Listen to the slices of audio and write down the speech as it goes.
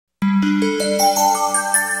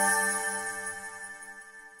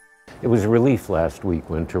It was a relief last week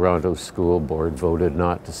when Toronto's school board voted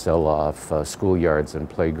not to sell off schoolyards and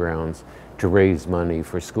playgrounds to raise money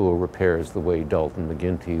for school repairs the way Dalton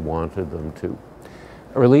McGuinty wanted them to.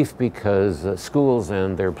 A relief because schools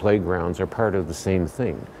and their playgrounds are part of the same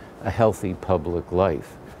thing, a healthy public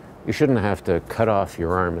life. You shouldn't have to cut off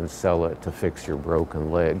your arm and sell it to fix your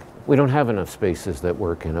broken leg. We don't have enough spaces that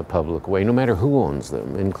work in a public way, no matter who owns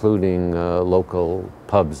them, including local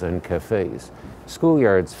pubs and cafes.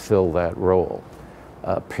 Schoolyards fill that role.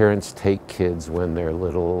 Parents take kids when they're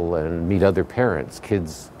little and meet other parents.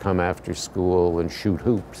 Kids come after school and shoot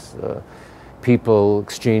hoops. People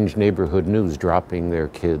exchange neighborhood news, dropping their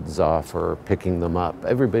kids off or picking them up.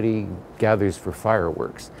 Everybody gathers for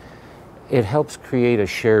fireworks. It helps create a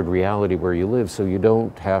shared reality where you live so you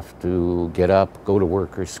don't have to get up, go to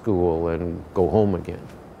work or school, and go home again.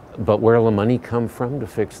 But where will the money come from to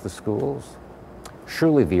fix the schools?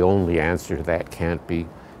 Surely the only answer to that can't be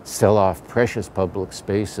sell off precious public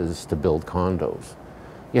spaces to build condos.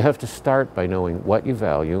 You have to start by knowing what you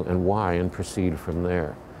value and why and proceed from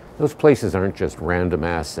there. Those places aren't just random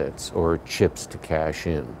assets or chips to cash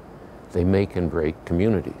in. They make and break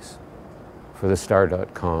communities. For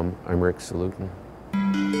thestar.com, I'm Rick Salutin.